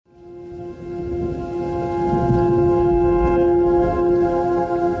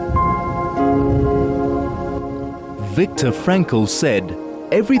Viktor Frankl said,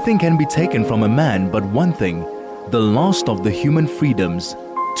 "Everything can be taken from a man but one thing, the last of the human freedoms.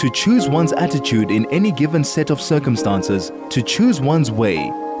 To choose one's attitude in any given set of circumstances, to choose one's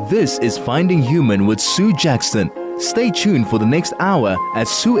way." This is Finding Human with Sue Jackson. Stay tuned for the next hour as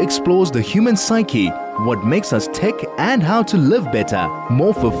Sue explores the human psyche, what makes us tick, and how to live better,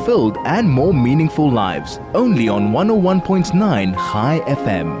 more fulfilled and more meaningful lives. Only on 101.9 High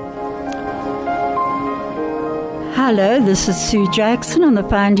FM. Hello, this is Sue Jackson on the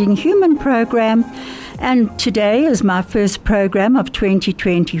Finding Human program, and today is my first program of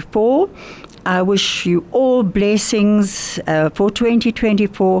 2024. I wish you all blessings for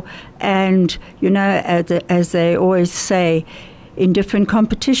 2024, and as they always say in different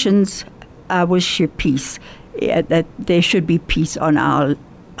competitions, I wish you peace. That there should be peace on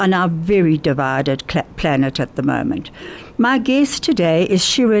our very divided planet at the moment. My guest today is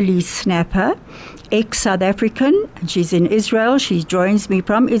Shira Snapper, ex-South African. She's in Israel. She joins me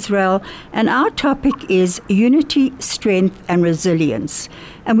from Israel, and our topic is unity, strength, and resilience.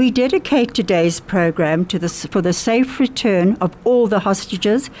 And we dedicate today's program for the safe return of all the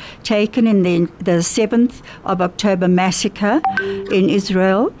hostages taken in the 7th of October massacre in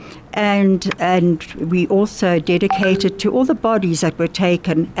Israel. And we also dedicate it to all the bodies that were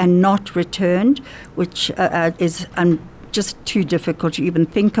taken and not returned, which is just too difficult to even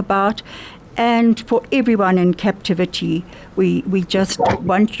think about. And for everyone in captivity, we just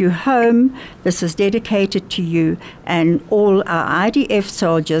want you home. This is dedicated to you and all our IDF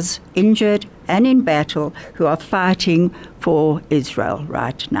soldiers injured and in battle who are fighting for Israel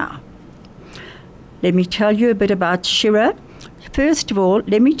right now. Let me tell you a bit about Shira. First of all,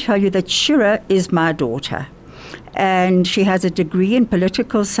 let me tell you that Shira is my daughter, and she has a degree in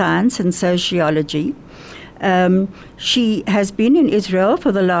political science and sociology. She has been in Israel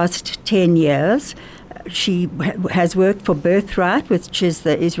for the last 10 years. She has worked for Birthright, which is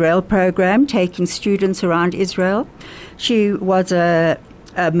the Israel program, taking students around Israel. She was a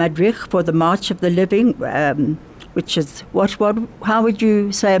madrich for the March of the Living, which is, how would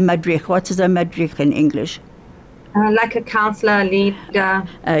you say a madrich? What is a madrich in English? Like a counselor, leader.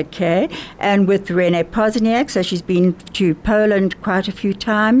 Okay. And with Renee Pozniak, so she's been to Poland quite a few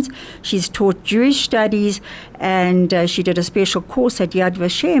times. She's taught Jewish studies, and she did a special course at Yad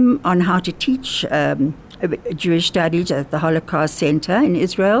Vashem on how to teach Jewish studies at the Holocaust Center in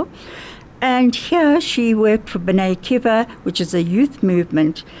Israel. And here she worked for B'nai Kiva, which is a youth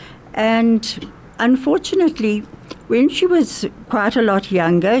movement. And unfortunately, when she was quite a lot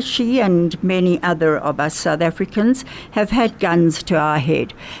younger, she and many other of us South Africans have had guns to our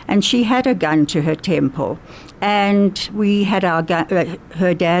head. And she had a gun to her temple. And we had our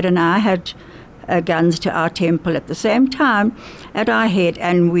her dad and I had guns to our temple at the same time at our head,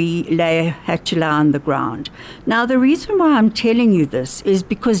 and we had to lie on the ground. Now, the reason why I'm telling you this is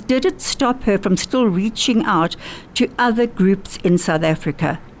because did it stop her from still reaching out to other groups in South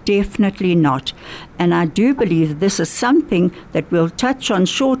Africa? Definitely not. And I do believe that this is something that we'll touch on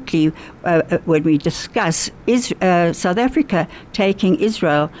shortly when we discuss South Africa taking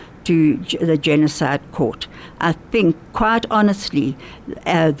Israel to the genocide court. I think, quite honestly,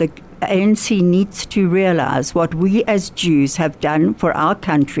 the ANC needs to realize what we as Jews have done for our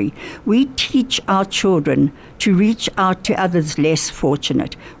country. We teach our children to reach out to others less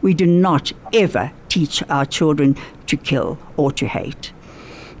fortunate. We do not ever teach our children to kill or to hate.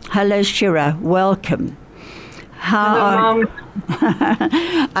 Hello, Shira. Welcome. Hello, Mom.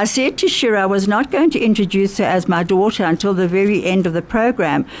 I said to Shira I was not going to introduce her as my daughter until the very end of the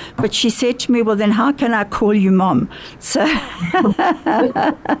program, but she said to me, well, then how can I call you Mom? So,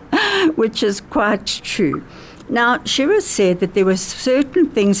 which is quite true. Now, Shira said that there were certain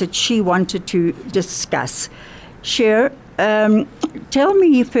things that she wanted to discuss. Shira, tell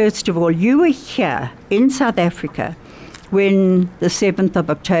me, first of all, you were here in South Africa when the 7th of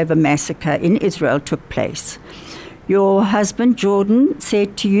October massacre in Israel took place. Your husband, Jordan,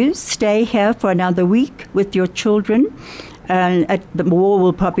 said to you, stay here for another week with your children, and the war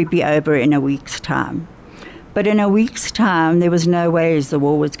will probably be over in a week's time. But in a week's time, there was no way the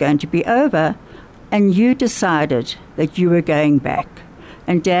war was going to be over, and you decided that you were going back.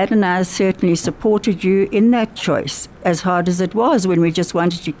 And Dad and I certainly supported you in that choice, as hard as it was when we just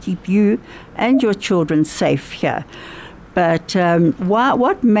wanted to keep you and your children safe here. But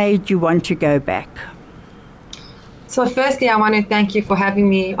what made you want to go back? So firstly, I want to thank you for having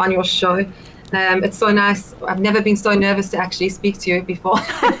me on your show. It's so nice. I've never been so nervous to actually speak to you before.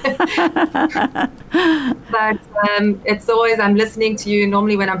 But it's always, I'm listening to you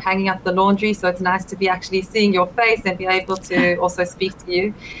normally when I'm hanging up the laundry, so it's nice to be actually seeing your face and be able to also speak to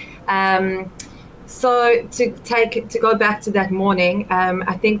you. So to go back to that morning,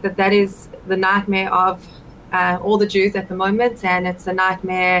 I think that is the nightmare of all the Jews at the moment, and it's a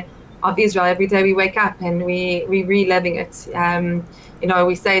nightmare of Israel. Every day we wake up and we reliving it.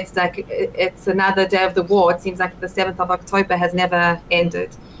 We say it's like it's another day of the war. It seems like the 7th of October has never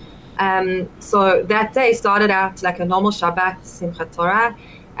ended. So that day started out like a normal Shabbat, Simchat Torah,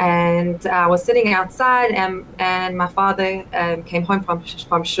 and I was sitting outside, and my father came home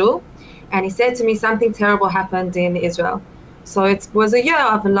from shul, and he said to me something terrible happened in Israel. So it was a year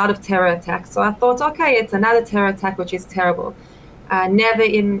of a lot of terror attacks. So I thought, okay, it's another terror attack, which is terrible. Never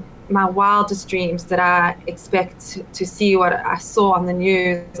in my wildest dreams did I expect to see what I saw on the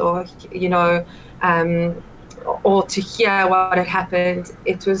news, or or to hear what had happened.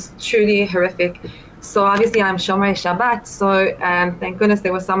 It was truly horrific. So obviously I'm Shomrei Shabbat, so thank goodness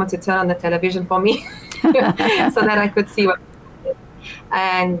there was someone to turn on the television for me so that I could see what.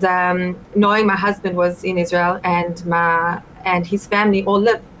 And knowing my husband was in Israel, and his family all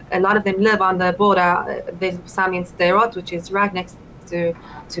live, a lot of them live on the border. There's some in Sderot, which is right next to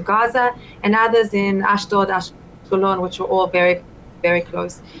Gaza, and others in Ashdod, Ashkelon, which were all very, very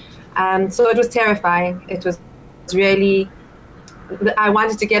close. So it was terrifying. It was really, I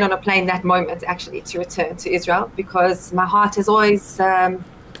wanted to get on a plane that moment actually to return to Israel, because my heart is always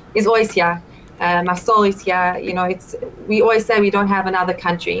here. My soul is here. We always say we don't have another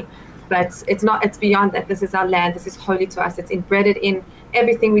country, but it's not. It's beyond that. This is our land. This is holy to us. It's embedded in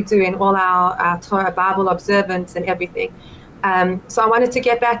everything we do, in all our Torah, Bible observance, and everything. So I wanted to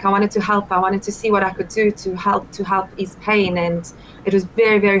get back. I wanted to help. I wanted to see what I could do to help ease pain. And it was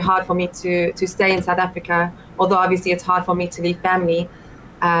very, very hard for me to stay in South Africa. Although obviously it's hard for me to leave family.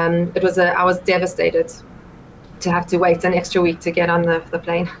 I was devastated to have to wait an extra week to get on the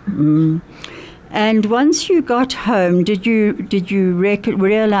plane. Mm. And once you got home, did you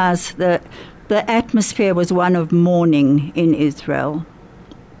realize that the atmosphere was one of mourning in Israel?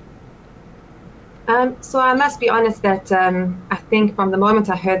 So I must be honest that I think from the moment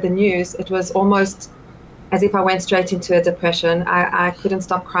I heard the news, it was almost as if I went straight into a depression. I couldn't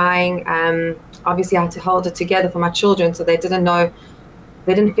stop crying. Obviously, I had to hold it together for my children, so they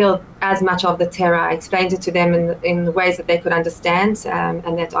didn't feel as much of the terror. I explained it to them in ways that they could understand,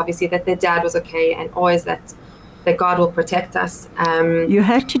 and that obviously that their dad was okay, and always that God will protect us. You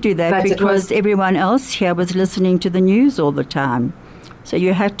had to do that because everyone else here was listening to the news all the time. So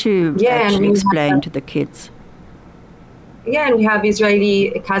you had to actually explain to the kids. Yeah, and we have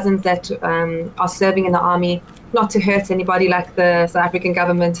Israeli cousins that are serving in the army, not to hurt anybody like the South African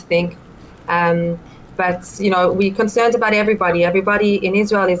government think. But, we're concerned about everybody. Everybody in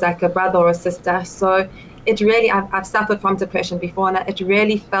Israel is like a brother or a sister. So it really, I've suffered from depression before, and it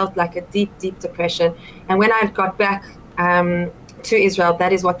really felt like a deep, deep depression. And when I got back to Israel,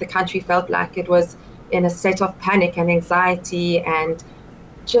 that is what the country felt like. It was in a state of panic and anxiety and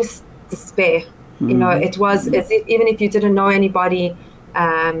just despair. It was as if, even if you didn't know anybody,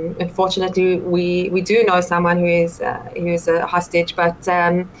 unfortunately, we do know someone who is a hostage, but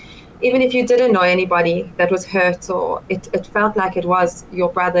even if you didn't know anybody that was hurt, or it felt like it was your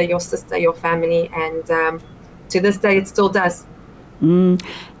brother, your sister, your family, and to this day it still does. And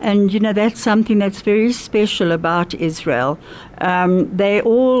that's something that's very special about Israel. They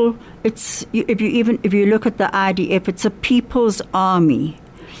all, if you look at the IDF, it's a people's army.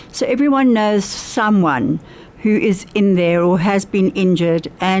 So everyone knows someone who is in there or has been injured,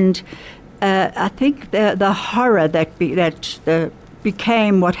 and I think the horror that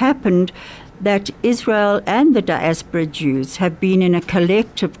became what happened, that Israel and the diaspora Jews have been in a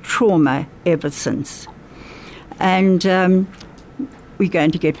collective trauma ever since. And we're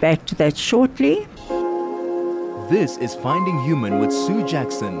going to get back to that shortly. This is Finding Human with Sue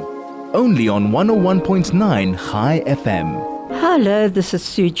Jackson, only on 101.9 High FM. Hello, this is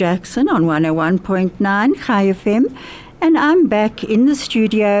Sue Jackson on 101.9 High FM. And I'm back in the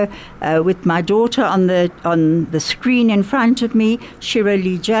studio with my daughter on the screen in front of me,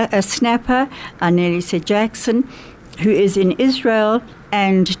 Shira Snapper, I nearly said Jackson, who is in Israel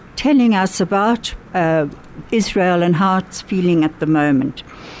and telling us about Israel and how it's feeling at the moment.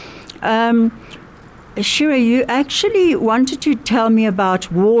 Shira, you actually wanted to tell me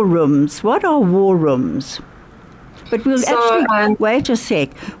about war rooms. What are war rooms? But wait a sec.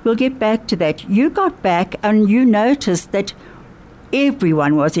 We'll get back to that. You got back and you noticed that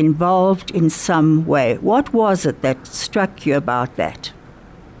everyone was involved in some way. What was it that struck you about that?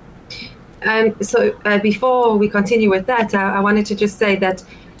 Before we continue with that, I wanted to just say that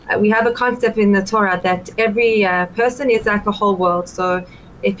we have a concept in the Torah that every person is like a whole world. So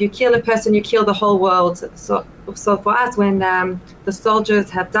if you kill a person, you kill the whole world. So for us, when the soldiers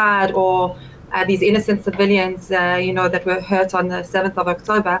have died, or these innocent civilians, that were hurt on the 7th of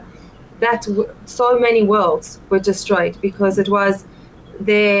October, that so many worlds were destroyed because it was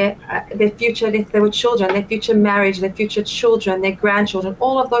their future, if they were children, their future marriage, their future children, their grandchildren,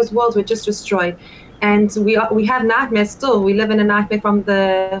 all of those worlds were just destroyed. And we have nightmares still. We live in a nightmare from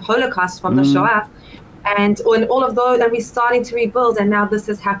the Holocaust, from the Shoah. And in all of those, and we're starting to rebuild, and now this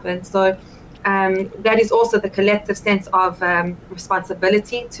has happened. So that is also the collective sense of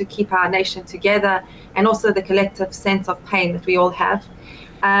responsibility to keep our nation together, and also the collective sense of pain that we all have.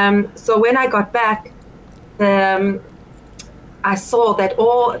 So when I got back, I saw that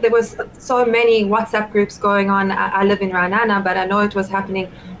there was so many WhatsApp groups going on. I live in Ra'anana, but I know it was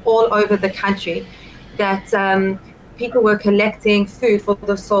happening all over the country, that people were collecting food for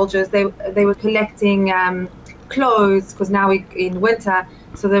the soldiers. They were collecting clothes, because now we're in winter,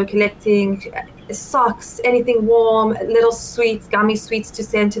 so they were collecting socks, anything warm, little sweets, gummy sweets to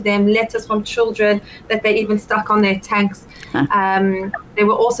send to them, letters from children that they even stuck on their tanks. There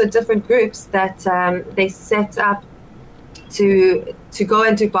were also different groups that they set up to go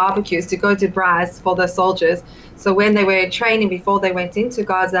and do barbecues, to go to braais for the soldiers. So when they were training before they went into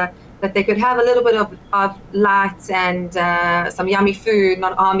Gaza, that they could have a little bit of light and some yummy food,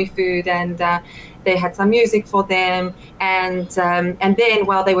 not army food, and they had some music for them. And then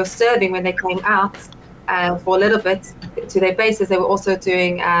while they were serving, when they came out for a little bit to their bases, they were also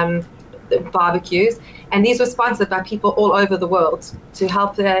doing barbecues. And these were sponsored by people all over the world to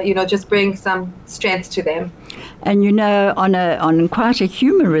help, just bring some strength to them. And on quite a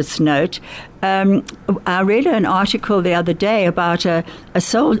humorous note, I read an article the other day about a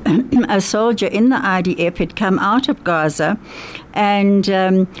soldier in the IDF had come out of Gaza, and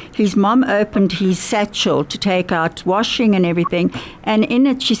his mom opened his satchel to take out washing and everything, and in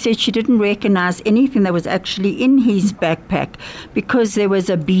it she said she didn't recognize anything that was actually in his backpack, because there was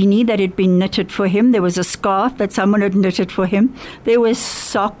a beanie that had been knitted for him, there was a scarf that someone had knitted for him, there were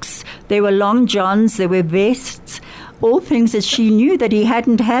socks, there were long johns, there were vests, all things that she knew that he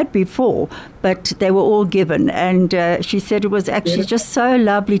hadn't had before, but they were all given. And she said it was actually just so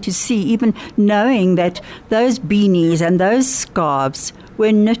lovely to see, even knowing that those beanies and those scarves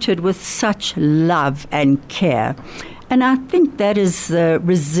were knitted with such love and care. And I think that is the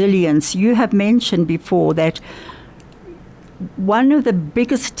resilience. You have mentioned before that one of the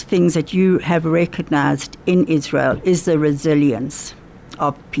biggest things that you have recognized in Israel is the resilience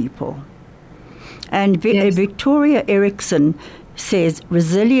of people. And Yes. Victoria Erickson says,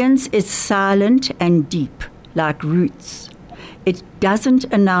 resilience is silent and deep, like roots. It doesn't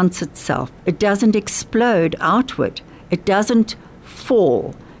announce itself. It doesn't explode outward. It doesn't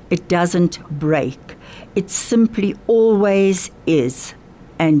fall. It doesn't break. It simply always is,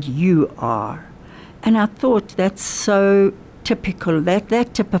 and you are. And I thought that's so typical.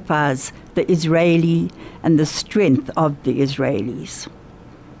 That typifies the Israeli and the strength of the Israelis.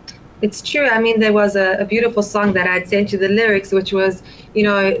 It's true. I mean, there was a beautiful song that I'd sent you the lyrics, which was,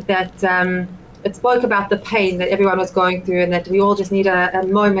 that it spoke about the pain that everyone was going through, and that we all just need a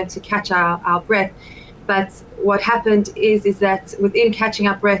moment to catch our breath. But what happened is that within catching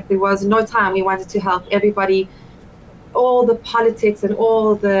our breath, there was no time. We wanted to help everybody. All the politics and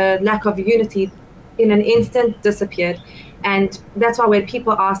all the lack of unity in an instant disappeared. And that's why when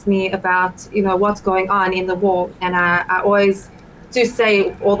people ask me about, what's going on in the war, and I always to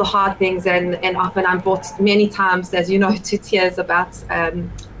say all the hard things, and often I'm brought many times, as you know, to tears about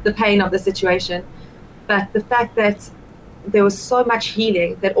the pain of the situation. But the fact that there was so much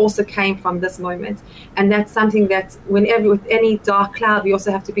healing that also came from this moment, and that's something that with any dark cloud, we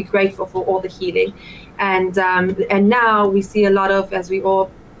also have to be grateful for all the healing. And now we see a lot of, as we all,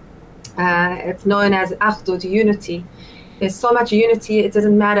 it's known as Achdut, unity. There's so much unity. It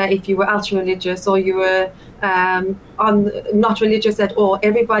doesn't matter if you were ultra religious or you were not religious at all.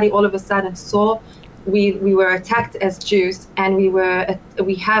 Everybody all of a sudden saw we were attacked as Jews, and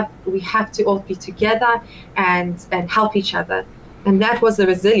we have to all be together and help each other. And that was the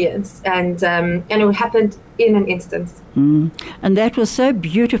resilience, and it happened in an instant. And that was so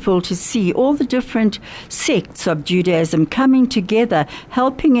beautiful to see all the different sects of Judaism coming together,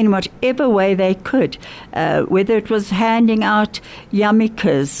 helping in whatever way they could, whether it was handing out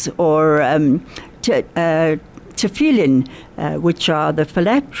yarmulkes or tefillin, which are the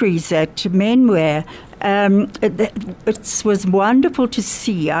phylacteries that men wear. It was wonderful to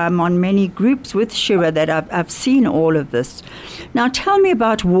see. I'm on many groups with Shira that I've seen all of this. Now tell me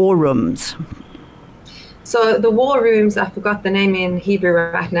about war rooms. So the war rooms, I forgot the name in Hebrew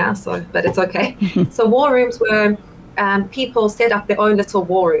right now, but it's okay. So war rooms were people set up their own little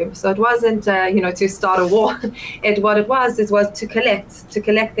war room. So it wasn't, to start a war. What it was to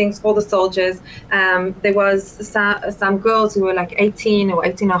collect things for the soldiers. There was some girls who were like 18 or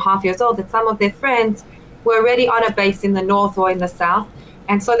 18 and a half years old, that some of their friends were already on a base in the north or in the south.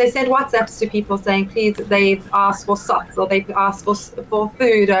 And so they sent WhatsApps to people saying, please, they've asked for socks, or they've asked for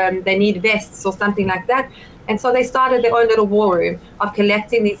food, they need vests or something like that. And so they started their own little war room of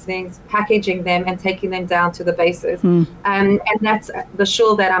collecting these things, packaging them, and taking them down to the bases. And that's the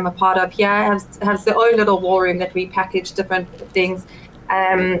shul that I'm a part of here, has their own little war room that we package different things.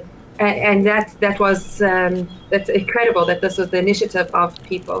 And that was that's incredible that this was the initiative of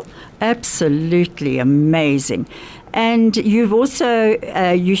people. Absolutely amazing. And you've also,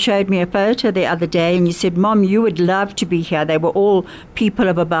 you showed me a photo the other day, and you said, Mom, you would love to be here. They were all people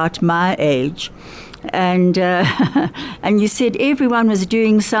of about my age. And and you said everyone was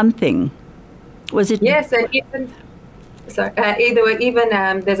doing something. Was it? Yes, and even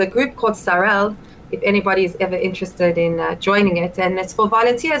there's a group called Sarel, if anybody is ever interested in joining it. And it's for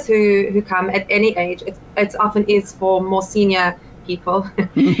volunteers who come at any age. It often is for more senior people.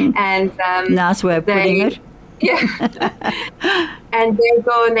 And nice way of putting it. Yeah. And they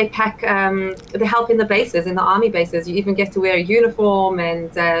go and they pack, they help in the bases, in the army bases. You even get to wear a uniform.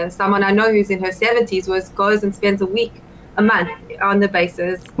 And someone I know who's in her 70s goes and spends a month on the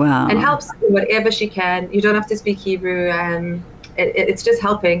bases. Wow. And helps whatever she can. You don't have to speak Hebrew. It's just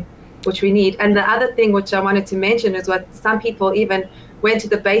helping, which we need. And the other thing which I wanted to mention is what some people even went to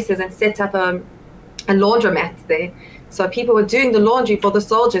the bases and set up a laundromat there. So people were doing the laundry for the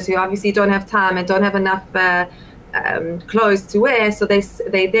soldiers who obviously don't have time and don't have enough clothes to wear. So they're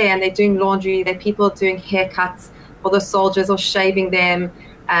there and they're doing laundry. There are people doing haircuts for the soldiers or shaving them.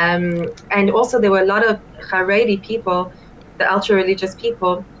 And also there were a lot of Haredi people, the ultra-religious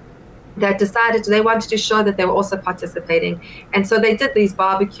people, that decided they wanted to show that they were also participating. And so they did these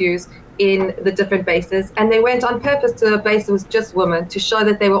barbecues in the different bases, and they went on purpose to a base that was just women, to show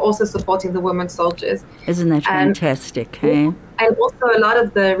that they were also supporting the women soldiers. Isn't that fantastic? Hey? And also a lot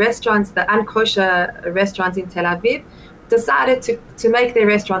of the restaurants, the unkosher restaurants in Tel Aviv, decided to make their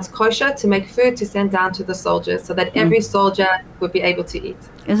restaurants kosher, to make food to send down to the soldiers, so that every soldier would be able to eat.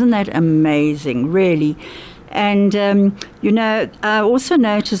 Isn't that amazing, really? And, I also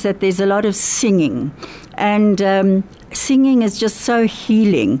noticed that there's a lot of singing. And singing is just so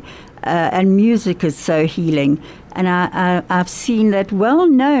healing. And music is so healing. And I've seen that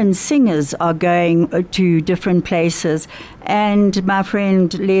well-known singers are going to different places. And my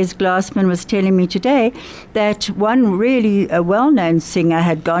friend Les Glassman was telling me today that one really well-known singer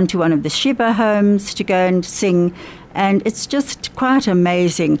had gone to one of the Shiva homes to go and sing. And it's just quite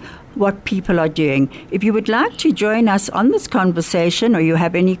amazing what people are doing. If you would like to join us on this conversation, or you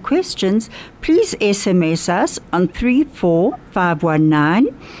have any questions, please SMS us on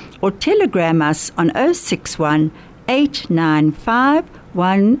 34519 or telegram us on 061 895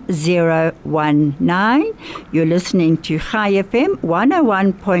 1019. You're listening to Chai FM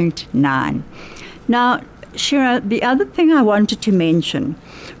 101.9. Now, Shira, the other thing I wanted to mention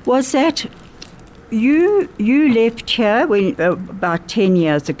was that you left here about 10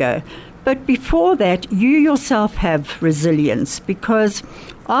 years ago. But before that, you yourself have resilience, because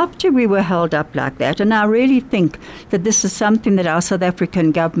after we were held up like that, and I really think that this is something that our South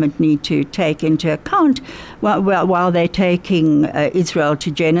African government need to take into account while they're taking Israel to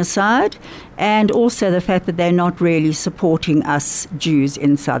genocide, and also the fact that they're not really supporting us Jews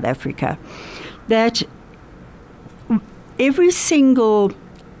in South Africa, that every single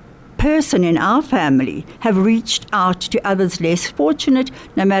person in our family have reached out to others less fortunate,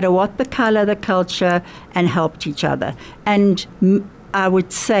 no matter what the color, the culture, and helped each other. And I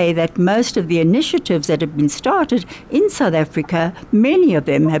would say that most of the initiatives that have been started in South Africa, many of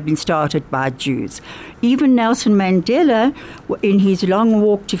them have been started by Jews. Even Nelson Mandela, in his long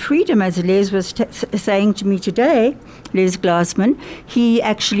walk to freedom, as Les was saying to me today, Les Glassman, he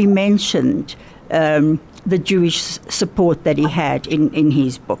actually mentioned the Jewish support that he had in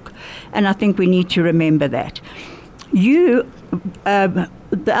his book. And I think we need to remember that. The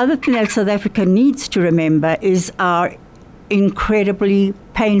other thing that South Africa needs to remember is our incredibly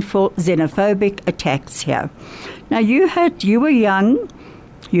painful xenophobic attacks here. Now, you were young,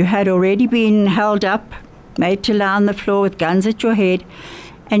 you had already been held up, made to lie on the floor with guns at your head,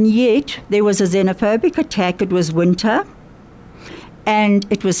 and yet there was a xenophobic attack. It was winter, and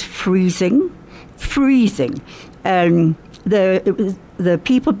it was freezing. The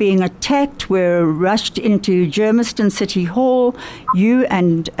people being attacked were rushed into Germiston City Hall. You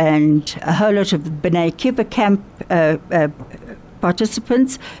and a whole lot of the B'nai Kiva camp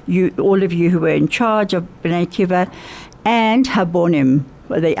participants, all of you who were in charge of B'nai Kiva, and Habonim,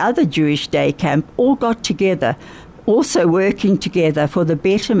 the other Jewish day camp, all got together, also working together for the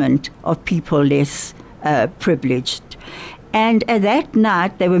betterment of people less privileged. And that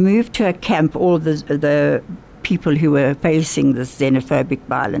night, they were moved to a camp, all the people who were facing this xenophobic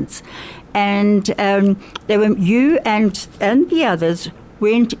violence. And you and the others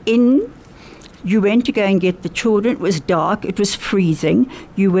went in. You went to go and get the children. It was dark. It was freezing.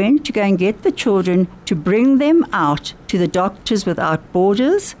 You went to go and get the children to bring them out to the Doctors Without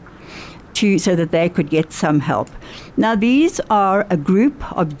Borders so that they could get some help. Now, these are a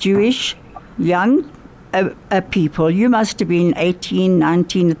group of Jewish young people. You must have been 18,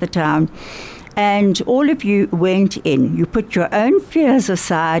 19 at the time. And all of you went in. You put your own fears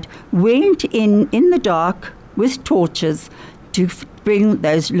aside, went in the dark with torches to bring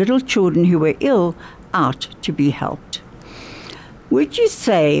those little children who were ill out to be helped. Would you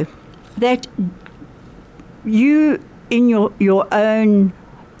say that you, in your own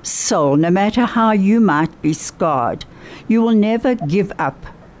soul, no matter how you might be scarred, you will never give up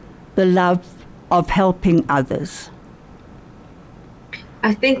the love of helping others?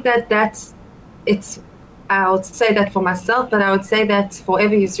 I think I would say that for myself, but I would say that for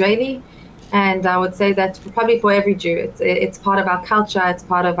every Israeli, and I would say that probably for every Jew. It's part of our culture, it's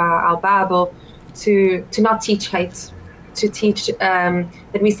part of our Bible to not teach hate, to teach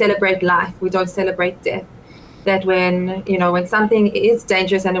that we celebrate life, we don't celebrate death. That when something is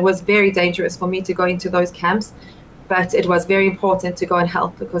dangerous, and it was very dangerous for me to go into those camps, but it was very important to go and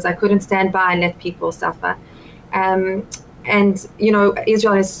help because I couldn't stand by and let people suffer. And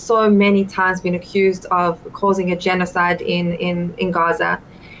Israel has so many times been accused of causing a genocide in Gaza.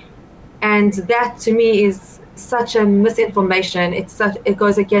 And that to me is such a misinformation. It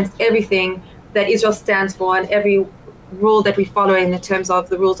goes against everything that Israel stands for and every rule that we follow in terms of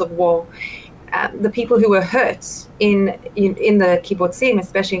the rules of war. The people who were hurt in the kibbutzim,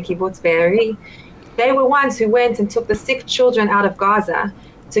 especially in kibbutz Be'eri, they were ones who went and took the sick children out of Gaza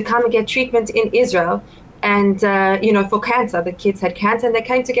to come and get treatment in Israel. And, for cancer, the kids had cancer and they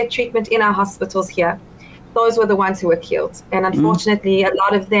came to get treatment in our hospitals here. Those were the ones who were killed. And unfortunately, a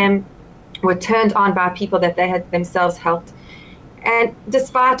lot of them were turned on by people that they had themselves helped. And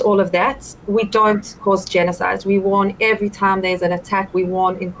despite all of that, we don't cause genocide. We warn every time there's an attack. We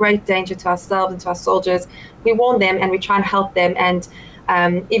warn in great danger to ourselves and to our soldiers. We warn them and we try and help them. And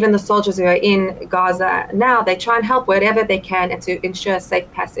even the soldiers who are in Gaza now, they try and help wherever they can and to ensure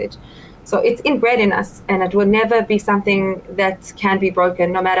safe passage. So it's inbred in us, and it will never be something that can be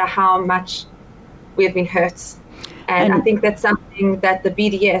broken, no matter how much we have been hurt. And I think that's something that the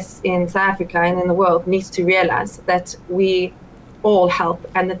BDS in South Africa and in the world needs to realize, that we all help,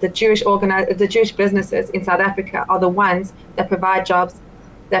 and that the Jewish businesses in South Africa are the ones that provide jobs,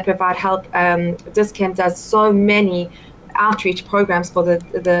 that provide help. Discamp does so many outreach programs for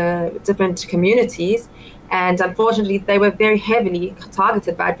the different communities. And unfortunately, they were very heavily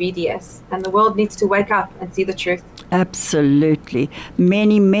targeted by BDS. And the world needs to wake up and see the truth. Absolutely.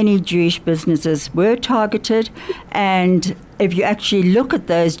 Many, many Jewish businesses were targeted. And if you actually look at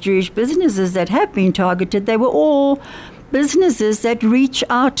those Jewish businesses that have been targeted, they were all businesses that reach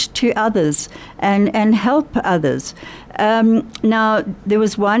out to others and help others. Now, there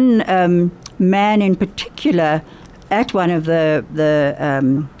was one man in particular at one of the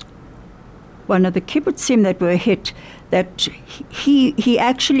kibbutzim that were hit, that he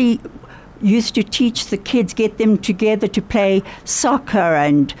actually used to teach the kids, get them together to play soccer,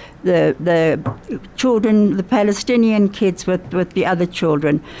 and the children, the Palestinian kids with the other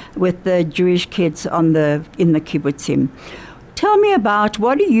children, with the Jewish kids in the kibbutzim. Tell me about,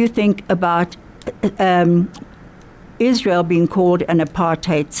 what do you think about Israel being called an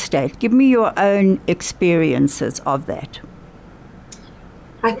apartheid state? Give me your own experiences of that.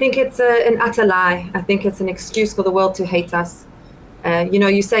 I think it's an utter lie. I think it's an excuse for the world to hate us.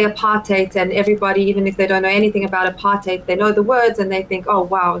 You say apartheid, and everybody, even if they don't know anything about apartheid, they know the words and they think, oh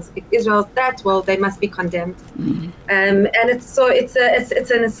wow, if Israel's that, well, they must be condemned. Mm-hmm. And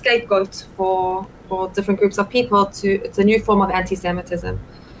it's an scapegoat for different groups of people. It's a new form of anti-Semitism.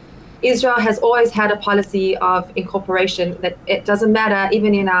 Israel has always had a policy of incorporation, that it doesn't matter,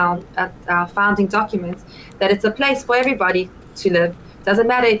 even in our founding documents, that it's a place for everybody to live. Doesn't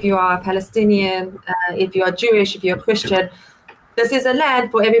matter if you are Palestinian, if you are Jewish, if you're Christian. This is a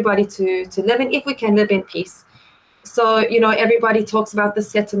land for everybody to live in, if we can live in peace. So, everybody talks about the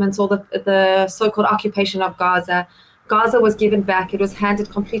settlements or the so-called occupation of Gaza. Gaza was given back. It was handed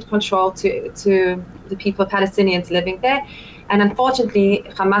complete control to the people, Palestinians living there. And unfortunately,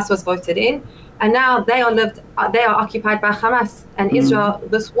 Hamas was voted in. And now they are occupied by Hamas. And Israel,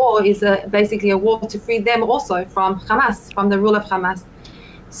 this war is basically a war to free them also from Hamas, from the rule of Hamas.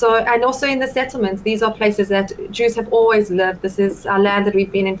 So, and also in the settlements, these are places that Jews have always lived. This is our land that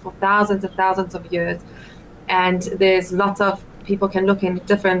we've been in for thousands and thousands of years. And there's lots of people can look in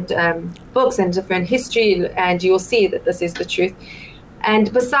different books and different history, and you'll see that this is the truth.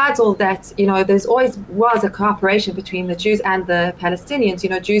 And besides all that, there's always was a cooperation between the Jews and the Palestinians.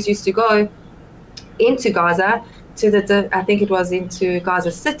 Jews used to go into Gaza I think it was into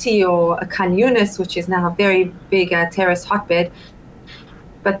Gaza City or Khan Yunis, which is now a very big terrorist hotbed.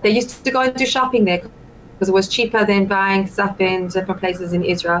 But they used to go and do shopping there because it was cheaper than buying stuff in different places in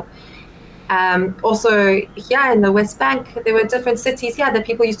Israel. Also, in the West Bank, there were different cities, that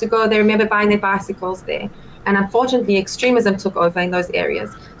people used to go. They remember buying their bicycles there. And unfortunately, extremism took over in those areas.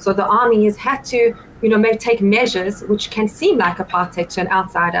 So the army has had to, take measures which can seem like apartheid to an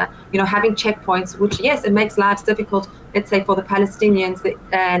outsider, having checkpoints, which, yes, it makes lives difficult, let's say, for the Palestinians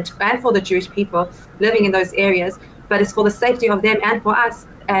and for the Jewish people living in those areas. But it's for the safety of them and for us.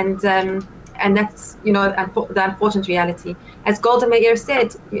 And that's, the unfortunate reality. As Golda Meir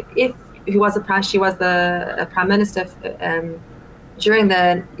said, she was the prime minister during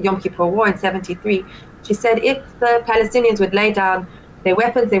the Yom Kippur War in 1973. She said if the Palestinians would lay down their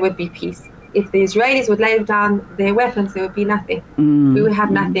weapons, there would be peace. If the Israelis would lay down their weapons, there would be nothing. We would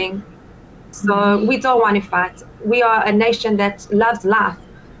have nothing. So we don't want to fight. We are a nation that loves life.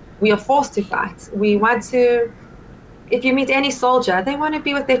 We are forced to fight. We want to, if you meet any soldier, they want to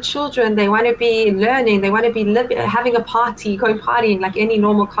be with their children. They want to be learning. They want to be having a party, going partying like any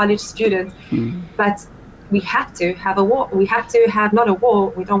normal college student. But we have to have a war. We have to have not a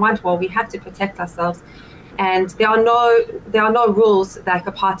war. We don't want war. We have to protect ourselves. And there are no rules like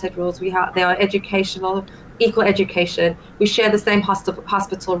apartheid rules. There are educational, equal education. We share the same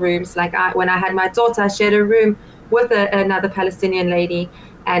hospital rooms. Like when I had my daughter, I shared a room with another Palestinian lady,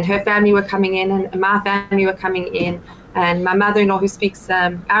 and her family were coming in, and my family were coming in. And my mother-in-law, who speaks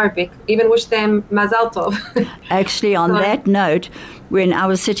Arabic, even wished them Mazal Tov. Actually, on that note, when I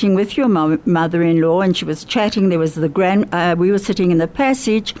was sitting with your mother-in-law and she was chatting, there was we were sitting in the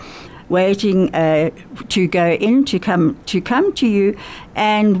passage, waiting to go in to come to you,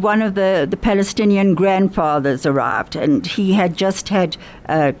 and one of the Palestinian grandfathers arrived, and he had just had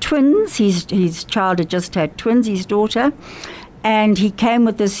twins. His child had just had twins, his daughter. And he came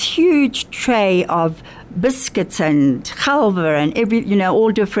with this huge tray of biscuits and chalva and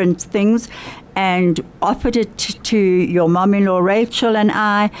all different things, and offered it to your mom-in-law Rachel and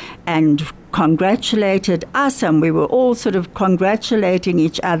I, and congratulated us, and we were all sort of congratulating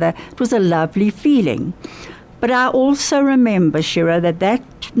each other. It was a lovely feeling. But I also remember, Shira,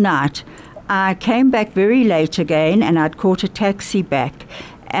 that night I came back very late again, and I'd caught a taxi back.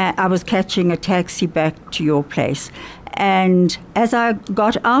 I was catching a taxi back to your place. And as I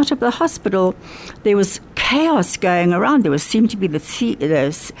got out of the hospital, there was chaos going around. There seemed to be the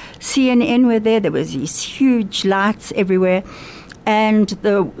CNN were there. There was these huge lights everywhere. And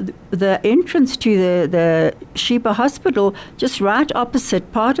the entrance to the Sheba Hospital, just right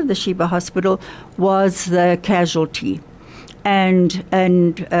opposite part of the Sheba Hospital, was the casualty. And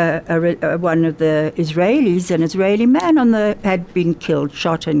one of the Israelis, an Israeli man had been killed,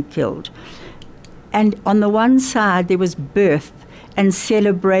 shot and killed. And on the one side, there was birth and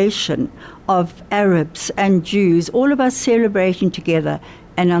celebration of Arabs and Jews, all of us celebrating together.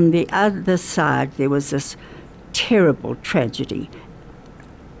 And on the other side, there was this terrible tragedy.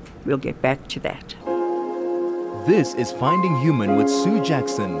 We'll get back to that. This is Finding Human with Sue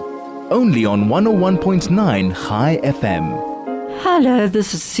Jackson, only on 101.9 High FM. Hello,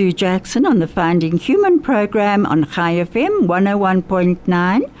 this is Sue Jackson on the Finding Human program on High FM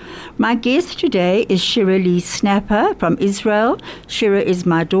 101.9. My guest today is Shira Lee Snapper from Israel. Shira is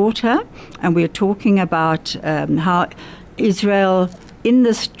my daughter, and we're talking about how Israel, in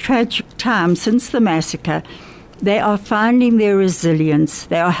this tragic time since the massacre, they are finding their resilience.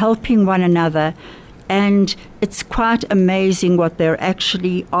 They are helping one another, and it's quite amazing what they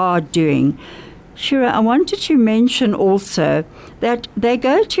actually are doing. Shira, I wanted to mention also that they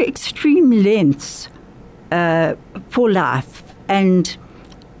go to extreme lengths for life and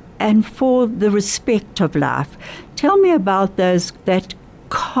for the respect of life. Tell me about that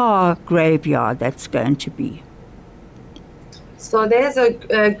car graveyard that's going to be. So there's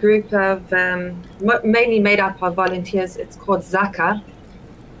a group of mainly made up of volunteers. It's called Zaka.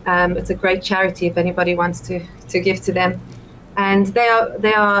 It's a great charity if anybody wants to give to them. And they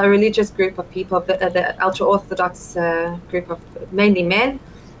are a religious group of people, the ultra-Orthodox group of mainly men.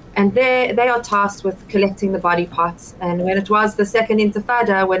 And they are tasked with collecting the body parts. And when it was the second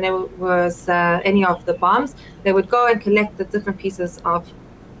Intifada, when there was any of the bombs, they would go and collect the different pieces of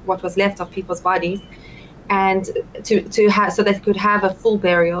what was left of people's bodies, and to have, so they could have a full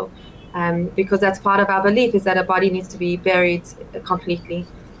burial, because that's part of our belief, is that a body needs to be buried completely.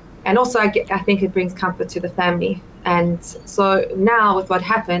 And also, I think it brings comfort to the family. And so now, with what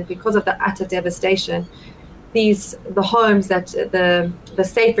happened, because of the utter devastation, the homes that the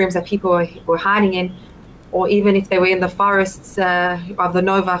safe rooms that people were hiding in, or even if they were in the forests of the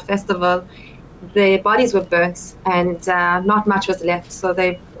Nova Festival, their bodies were burnt, and not much was left. So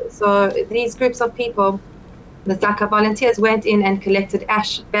these groups of people, the Zaka volunteers, went in and collected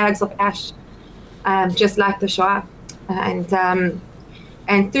bags of ash, just like the Shoah,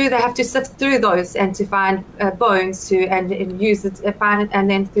 and they have to sift through those and to find bones and use it, and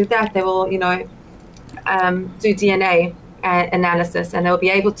then through that they will do DNA analysis, and they'll be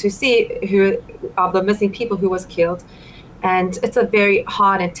able to see who of the missing people who was killed. And it's a very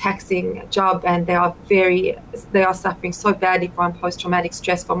hard and taxing job, and they are suffering so badly from post-traumatic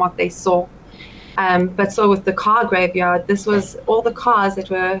stress from what they saw. But so with the car graveyard, this was all the cars that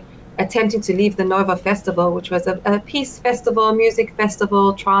were attempting to leave the Nova Festival, which was a peace festival, music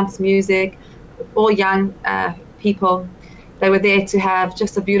festival, trance music, all young people. They were there to have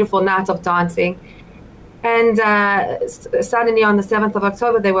just a beautiful night of dancing. And suddenly on the 7th of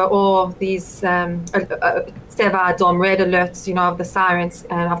October, there were all these Seva Dom red alerts, of the sirens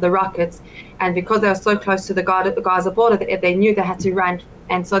and of the rockets. And because they were so close to the Gaza border, they knew they had to run.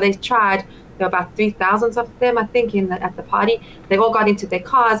 And so they tried. There were about 3,000 of them, I think, at the party. They all got into their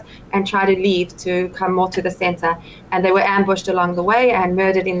cars and tried to leave to come more to the center. And they were ambushed along the way and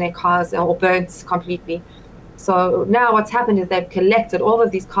murdered in their cars, or burnt completely. So now what's happened is they've collected all of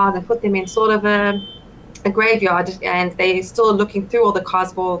these cars and put them in sort of a graveyard, and they're still looking through all the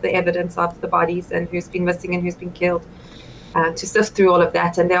cars for the evidence of the bodies and who's been missing and who's been killed, to sift through all of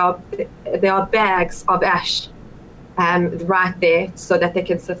that. And there are bags of ash right there so that they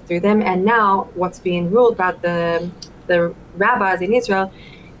can sift through them. And now what's being ruled by the rabbis in Israel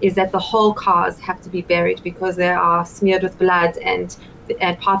is that the whole cars have to be buried, because they are smeared with blood and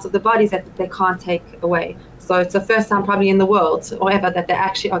parts of the bodies that they can't take away. So it's the first time probably in the world or ever that they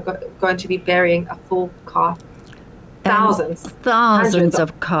actually are going to be burying a full car. Thousands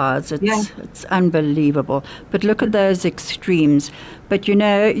of cars. It's unbelievable. But look at those extremes. But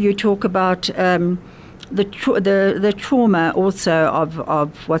you talk about the trauma also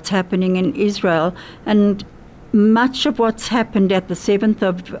of what's happening in Israel, and much of what's happened at the 7th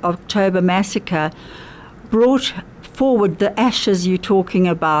of October massacre brought forward the ashes you're talking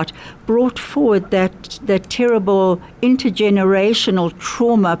about, brought forward that terrible intergenerational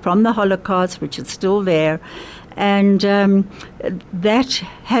trauma from the Holocaust, which is still there. And that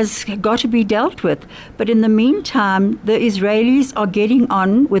has got to be dealt with. But in the meantime, the Israelis are getting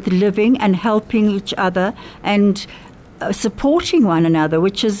on with living and helping each other and supporting one another,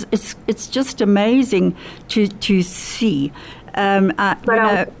 which is it's just amazing to see.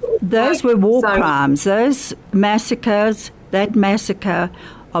 Those were war crimes. Those massacres, that massacre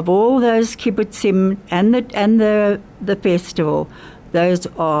of all those kibbutzim and the festival, those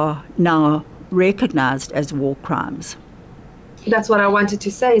are now recognized as war crimes. That's what I wanted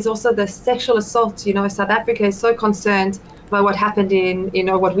to say, is also the sexual assault. South Africa is so concerned by what happened in,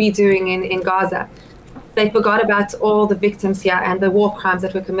 what we're doing in Gaza. They forgot about all the victims here and the war crimes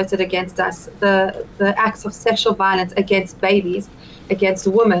that were committed against us, the acts of sexual violence against babies, against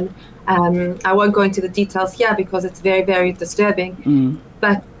women. I won't go into the details here because it's very, very disturbing.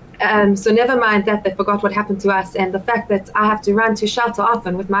 But so never mind that they forgot what happened to us, and the fact that I have to run to shelter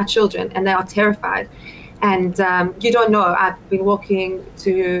often with my children, and they are terrified. And you don't know, I've been walking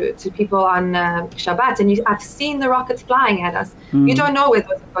to people on Shabbat, and I've seen the rockets flying at us. You don't know where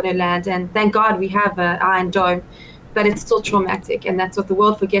they're going to land, and thank God we have an Iron Dome, but it's still traumatic. And that's what the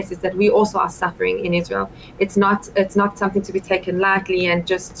world forgets, is that we also are suffering in Israel. It's not something to be taken lightly and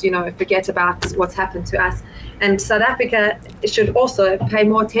just forget about what's happened to us. And South Africa should also pay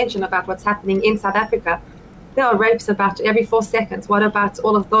more attention about what's happening in South Africa. There are rapes about every 4 seconds. What about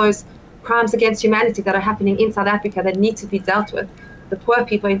all of those crimes against humanity that are happening in South Africa that need to be dealt with? The poor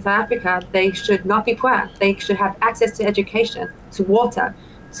people in South Africa, they should not be poor. They should have access to education, to water,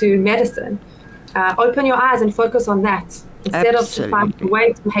 to medicine. Open your eyes and focus on that instead of to find a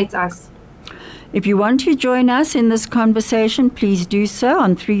way to hate us. If you want to join us in this conversation, please do so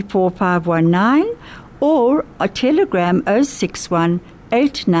on 34519 or a telegram 061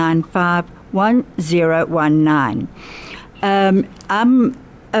 895 1019. I'm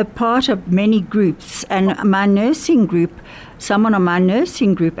a part of many groups, and my nursing group someone on my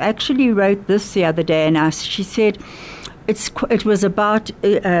nursing group actually wrote this the other day, and she said it was about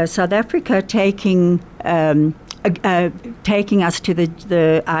South Africa taking us to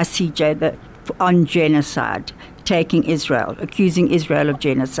the ICJ on genocide, accusing Israel of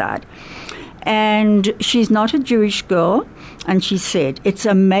genocide. And she's not a Jewish girl, and she said, it's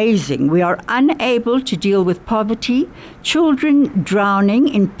amazing. We are unable to deal with poverty, children drowning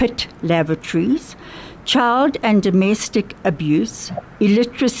in pit lavatories, child and domestic abuse,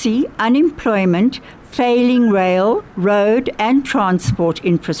 illiteracy, unemployment, failing rail, road and transport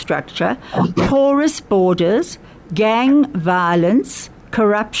infrastructure, porous borders, gang violence,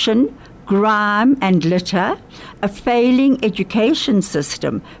 corruption, grime and litter, a failing education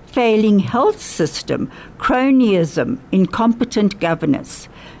system, failing health system, cronyism, incompetent governance.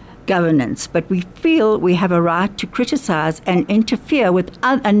 But we feel we have a right to criticize and interfere with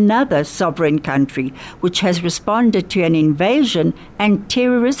another sovereign country which has responded to an invasion and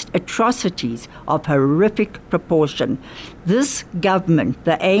terrorist atrocities of horrific proportion. This government,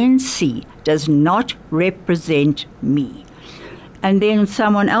 the ANC, does not represent me. And then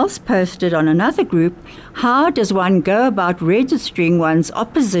someone else posted on another group, how does one go about registering one's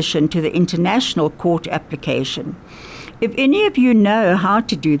opposition to the International Court application? If any of you know how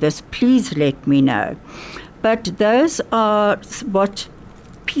to do this, please let me know. But those are what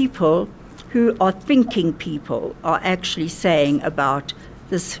people who are thinking people are actually saying about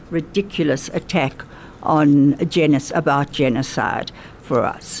this ridiculous attack on about genocide for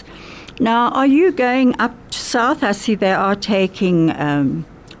us. Now, are you going up south? I see they are taking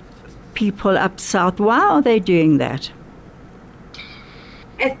people up south. Why are they doing that?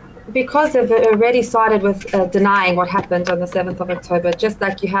 Because they've already started with denying what happened on the 7th of October. Just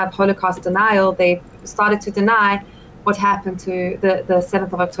like you have Holocaust denial, they started to deny what happened to the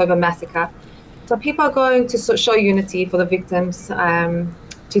 7th of October massacre. So people are going to show unity for the victims,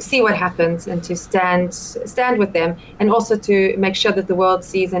 to see what happens and to stand with them, and also to make sure that the world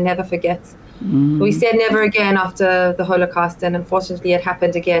sees and never forgets. We said never again after the Holocaust, and unfortunately it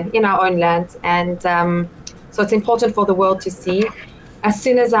happened again in our own land. And so it's important for the world to see. As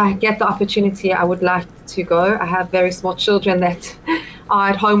soon as I get the opportunity, I would like to go. I have very small children that are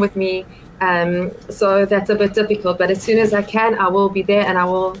at home with me, so that's a bit difficult. But as soon as I can, I will be there, and I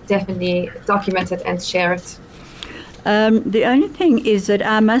will definitely document it and share it. The only thing is that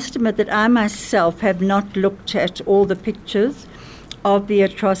I must admit that I myself have not looked at all the pictures of the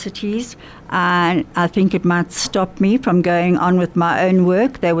atrocities, and I think it might stop me from going on with my own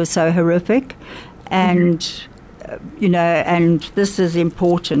work. They were so horrific, and and this is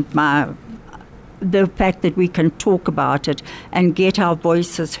important, the fact that we can talk about it and get our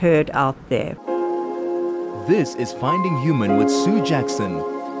voices heard out there. This is Finding Human with Sue Jackson,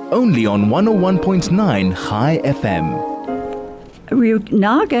 only on 101.9 High FM. We're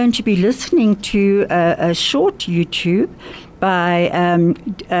now going to be listening to a short YouTube by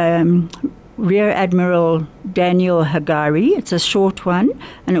Rear Admiral Daniel Hagari. It's a short one,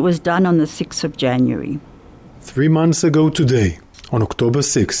 and it was done on the 6th of January. 3 months ago today, on October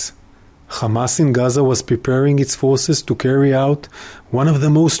 6, Hamas in Gaza was preparing its forces to carry out one of the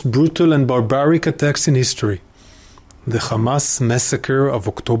most brutal and barbaric attacks in history, the Hamas massacre of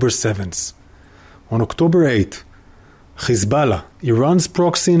October 7th. On October 8, Hezbollah, Iran's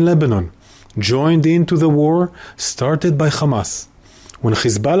proxy in Lebanon, joined into the war started by Hamas, when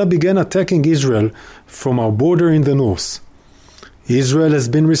Hezbollah began attacking Israel from our border in the north. Israel has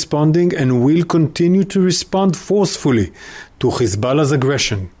been responding and will continue to respond forcefully to Hezbollah's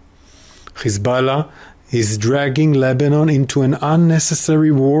aggression. Hezbollah is dragging Lebanon into an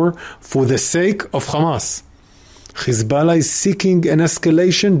unnecessary war for the sake of Hamas. Hezbollah is seeking an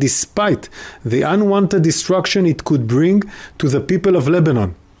escalation despite the unwanted destruction it could bring to the people of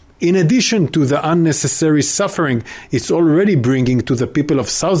Lebanon, in addition to the unnecessary suffering it's already bringing to the people of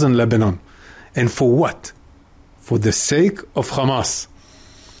southern Lebanon. And for what? For the sake of Hamas.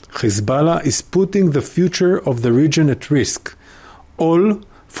 Hezbollah is putting the future of the region at risk, all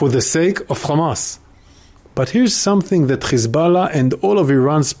for the sake of Hamas. But here's something that Hezbollah and all of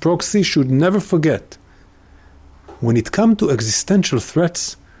Iran's proxy should never forget. When it comes to existential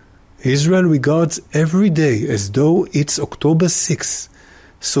threats, Israel regards every day as though it's October 6th,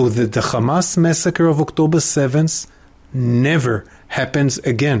 so that the Hamas massacre of October 7th never happens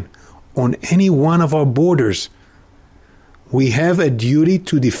again on any one of our borders. We have a duty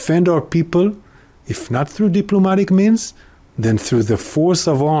to defend our people, if not through diplomatic means, then through the force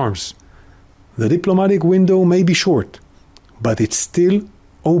of arms. The diplomatic window may be short, but it's still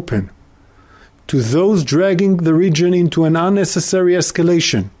open. To those dragging the region into an unnecessary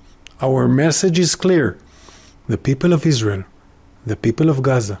escalation, our message is clear. the people of Israel, the people of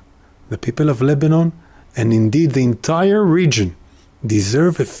Gaza, the people of Lebanon, and indeed the entire region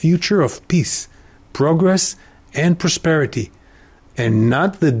deserve a future of peace, progress, and prosperity, and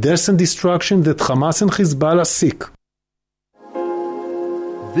not the death and destruction that Hamas and Hezbollah seek.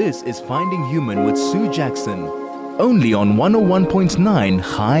 This is Finding Human with Sue Jackson, only on 101.9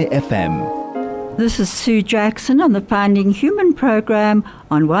 High FM. This is Sue Jackson on the Finding Human program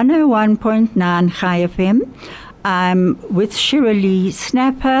on 101.9 High FM. I'm with Shira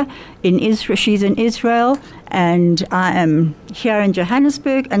Snapper in Israel. She's in Israel, and I am here in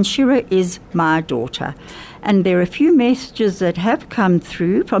Johannesburg, and Shira is my daughter. And there are a few messages that have come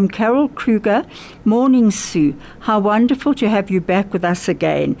through from Carol Kruger. Morning, Sue. How wonderful to have you back with us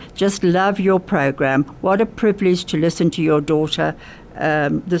again. Just love your program. What a privilege to listen to your daughter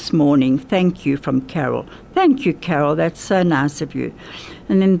this morning. Thank you, from Carol. Thank you, Carol. That's so nice of you.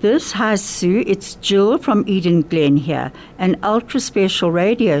 And then this, hi, Sue. It's Jill from Eden Glen here, an ultra special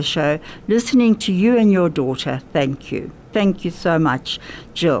radio show, listening to you and your daughter. Thank you. Thank you so much,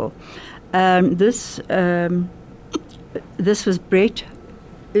 Jill. This was Brett.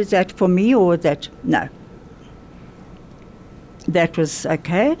 Is that for me or that? No. That was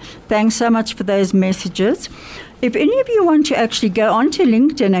okay. Thanks so much for those messages. If any of you want to actually go onto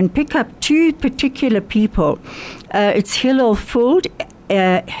LinkedIn and pick up two particular people, it's Hillel Fuld,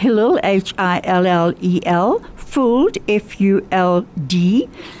 Hillel, Hillel, Fuld, Fuld,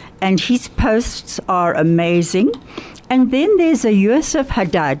 and his posts are amazing. And then there's a Yosef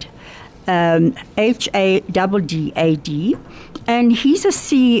Haddad, Haddad, and he's a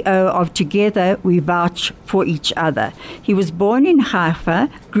CEO of Together We Vouch for Each Other. He was born in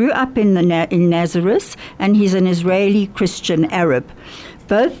Haifa, grew up in Nazareth, and he's an Israeli Christian Arab.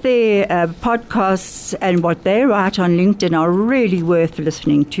 Both their podcasts and what they write on LinkedIn are really worth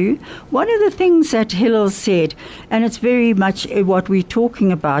listening to. One of the things that Hillel said, and it's very much what we're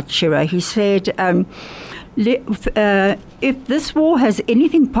talking about, Shira, he said, if this war has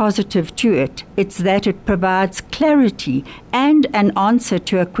anything positive to it, it's that it provides clarity and an answer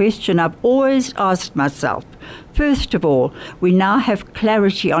to a question I've always asked myself. First of all, we now have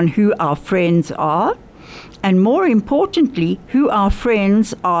clarity on who our friends are, and more importantly, who our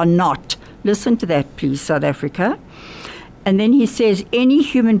friends are not. Listen to that, please, South Africa. And then he says, any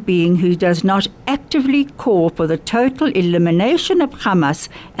human being who does not actively call for the total elimination of Hamas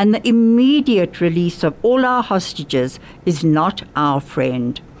and the immediate release of all our hostages is not our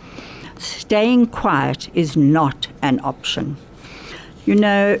friend. Staying quiet is not an option. You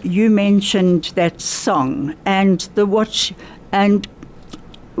know, you mentioned that song and the watch and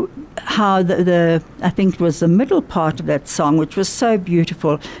how the I think it was the middle part of that song, which was so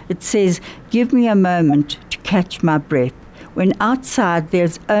beautiful. It says, give me a moment to catch my breath. When outside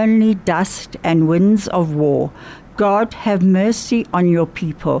there's only dust and winds of war, God, have mercy on your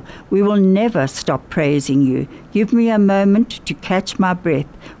people. We will never stop praising you. Give me a moment to catch my breath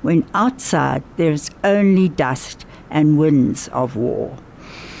when outside there's only dust and winds of war.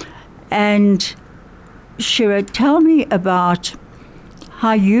 And Shira, tell me about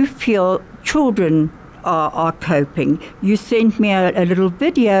how you feel children are coping. You sent me a little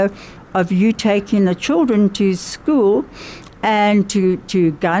video of you taking the children to school and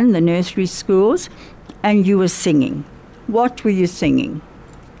to Gun, the nursery schools, and you were singing. What were you singing?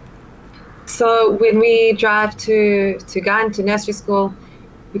 So when we drive to Gun, to nursery school,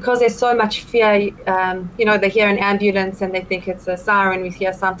 because there's so much fear, they hear an ambulance and they think it's a siren. We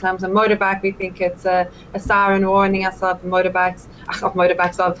hear sometimes a motorbike, we think it's a siren warning us of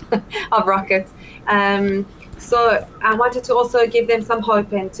rockets. So I wanted to also give them some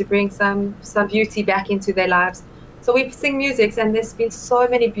hope and to bring some beauty back into their lives. So we sing music, and there's been so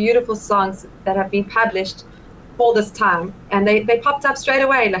many beautiful songs that have been published all this time. And they popped up straight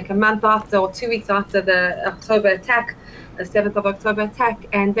away, like a month after or 2 weeks after the October attack, the 7th of October attack.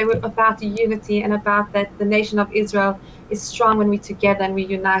 And they were about the unity and about that the nation of Israel is strong when we're together and we're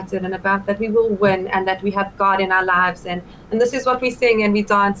united, and about that we will win and that we have God in our lives. And this is what we sing, and we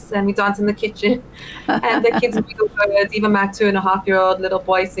dance in the kitchen. And the kids feel good. Even my 2.5-year-old little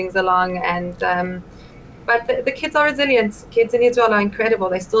boy sings along. And but the kids are resilient. Kids in Israel are incredible.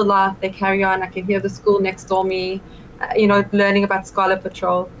 They still laugh. They carry on. I can hear the school next door me, learning about Scholar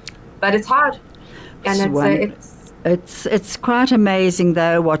Patrol. But it's hard. And it's quite amazing,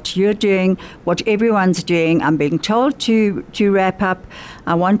 though, what you're doing, what everyone's doing. I'm being told to wrap up.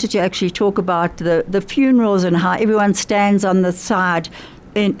 I wanted to actually talk about the funerals and how everyone stands on the side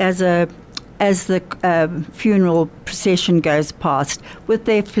as as the funeral procession goes past with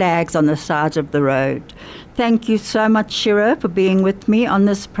their flags on the side of the road. Thank you so much, Shira, for being with me on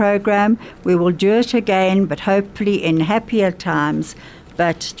this program. We will do it again, but hopefully in happier times.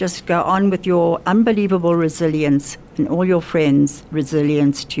 But just go on with your unbelievable resilience and all your friends'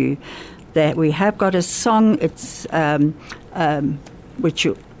 resilience too. That we have got a song, it's which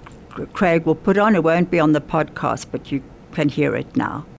Craig will put on. It won't be on the podcast, but you can hear it now.